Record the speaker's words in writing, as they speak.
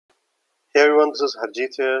Hey everyone, this is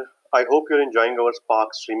Harjeet here. I hope you're enjoying our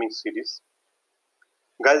Spark streaming series.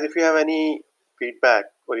 Guys, if you have any feedback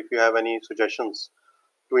or if you have any suggestions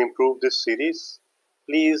to improve this series,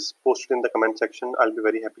 please post it in the comment section. I'll be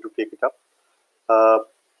very happy to take it up. Uh,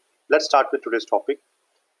 let's start with today's topic.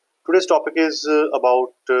 Today's topic is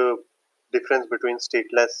about difference between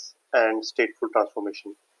stateless and stateful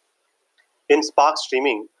transformation. In Spark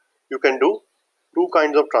streaming, you can do two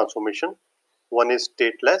kinds of transformation. One is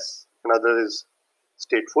stateless, another is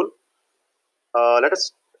stateful. Let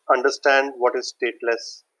us understand what is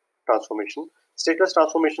stateless transformation. Stateless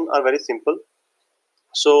transformation are very simple.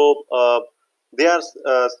 So they are.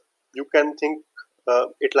 You can think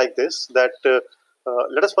it like this. That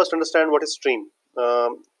let us first understand what is stream.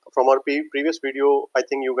 From our previous video, I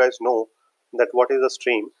think you guys know that what is a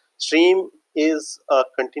stream. Stream is a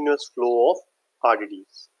continuous flow of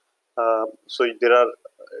RDDs. So there are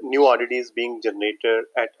new RDDs being generated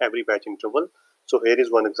at every batch interval. So here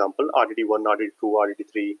is one example: RDD1, RDD2,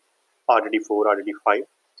 RDD3, RDD4, RDD5.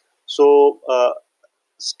 So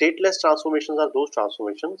stateless transformations are those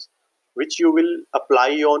transformations which you will apply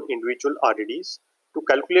on individual RDDs. To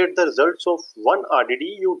calculate the results of one RDD,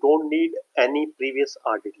 you don't need any previous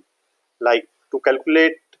RDD. Like to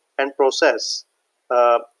calculate and process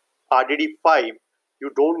RDD5,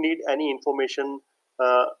 you don't need any information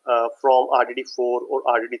from RDD4 or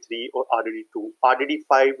RDD3 or RDD2.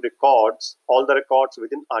 RDD5 records, all the records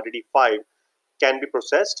within RDD5 can be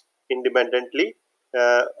processed independently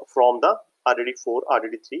from the RDD4,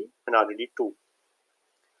 RDD3 and RDD2.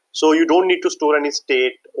 So you don't need to store any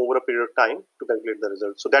state over a period of time to calculate the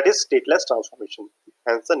result. So that is stateless transformation,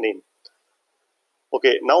 hence the name.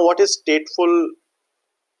 Okay, now what is stateful?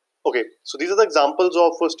 Okay, so these are the examples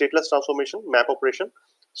of stateless transformation, map operation.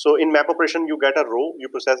 So in map operation, you get a row, you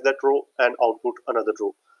process that row and output another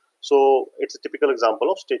row. So it's a typical example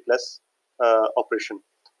of stateless operation.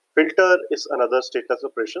 Filter is another stateless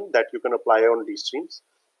operation that you can apply on Dstreams.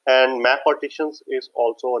 And map partitions is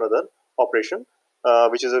also another operation,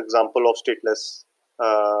 which is an example of stateless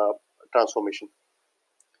transformation.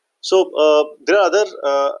 So there are other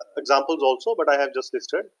examples also, but I have just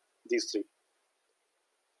listed these three.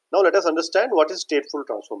 Now let us understand what is stateful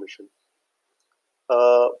transformation.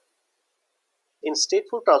 Uh, in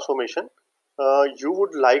stateful transformation, you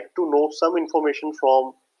would like to know some information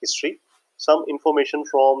from history, some information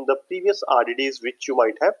from the previous RDDs which you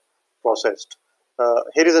might have processed.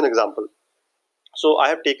 Here is an example. So I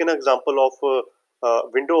have taken an example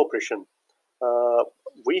of window operation.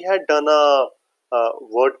 We had done a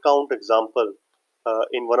word count example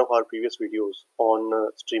in one of our previous videos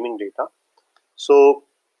on streaming data. So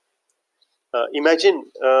imagine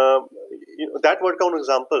that word count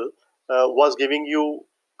example was giving you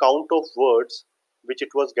count of words which it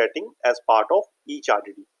was getting as part of each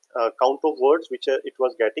RDD. Count of words which it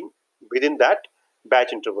was getting within that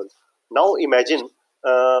batch interval. Now imagine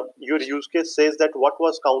your use case says that what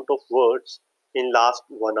was count of words in last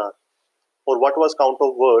 1 hour, or what was count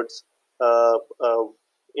of words uh, uh,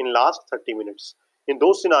 in last 30 minutes. In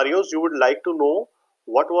those scenarios, you would like to know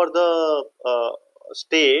what were the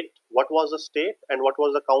state, what was the state, and what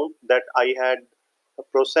was the count that I had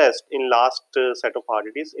processed in last set of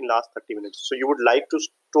RDDs in last 30 minutes. So you would like to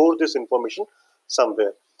store this information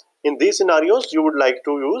somewhere. In these scenarios, you would like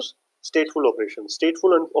to use stateful operations.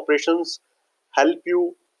 Stateful operations help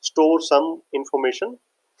you store some information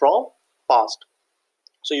from past.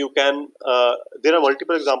 So you can, there are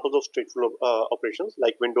multiple examples of stateful operations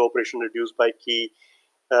like window operation reduced by key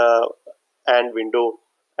uh, and window,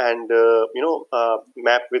 and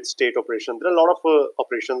map with state operation. There are a lot of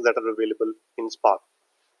operations that are available in Spark.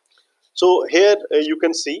 So here you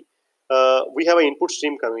can see we have an input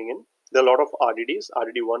stream coming in. There are a lot of RDDs,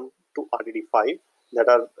 RDD1 to RDD5 that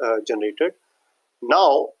are generated.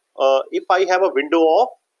 Now, if I have a window of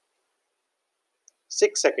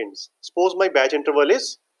 6 seconds, suppose my batch interval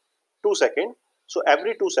is 2 seconds. So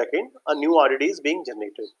every 2 seconds, a new RDD is being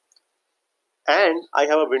generated. And I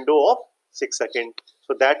have a window of 6 seconds.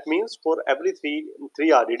 So that means for every three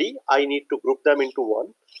RDD, I need to group them into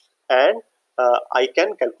one, and I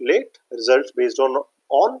can calculate results based on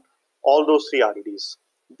all those three RDDs.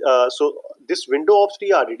 So this window of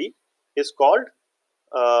 3 RDD is called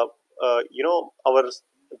our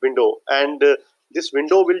window, and this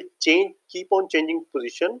window will keep on changing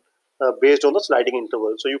position based on the sliding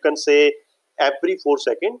interval. So you can say every 4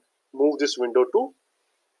 seconds, move this window to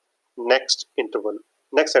next interval,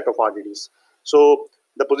 next set of RDDs. So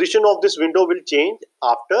the position of this window will change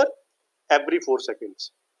after every 4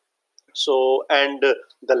 seconds. So, and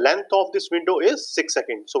the length of this window is 6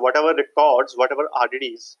 seconds. So whatever records, whatever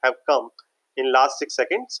RDDs have come in last 6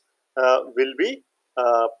 seconds, will be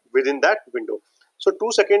within that window. So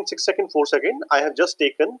 2 seconds, 6 seconds, 4 seconds, I have just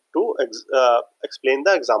taken to explain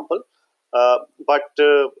the example, but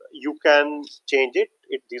you can change it.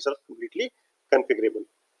 These are completely configurable.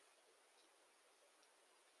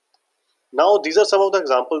 Now these are some of the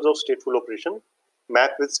examples of stateful operation: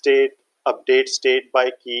 map with state, update state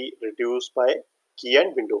by key, reduce by key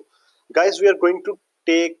and window. Guys, we are going to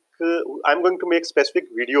take, I'm going to make specific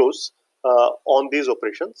videos on these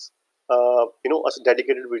operations. A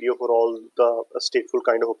dedicated video for all the stateful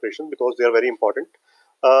kind of operations, because they are very important.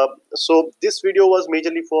 So this video was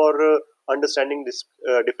majorly for understanding this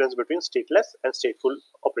difference between stateless and stateful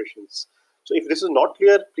operations. So if this is not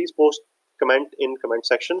clear, please post comment in comment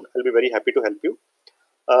section. I'll be very happy to help you.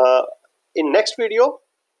 Uh, in next video,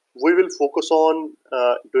 we will focus on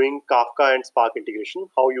doing Kafka and Spark integration,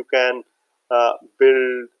 how you can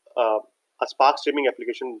build a Spark streaming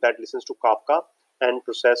application that listens to Kafka and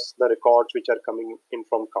process the records which are coming in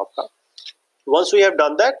from Kafka. Once we have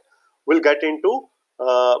done that, we'll get into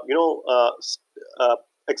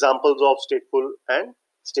examples of stateful and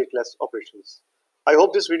stateless operations. I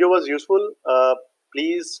hope this video was useful.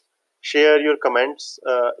 Please share your comments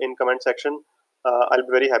in comment section. I'll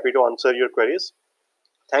be very happy to answer your queries.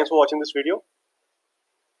 Thanks for watching this video.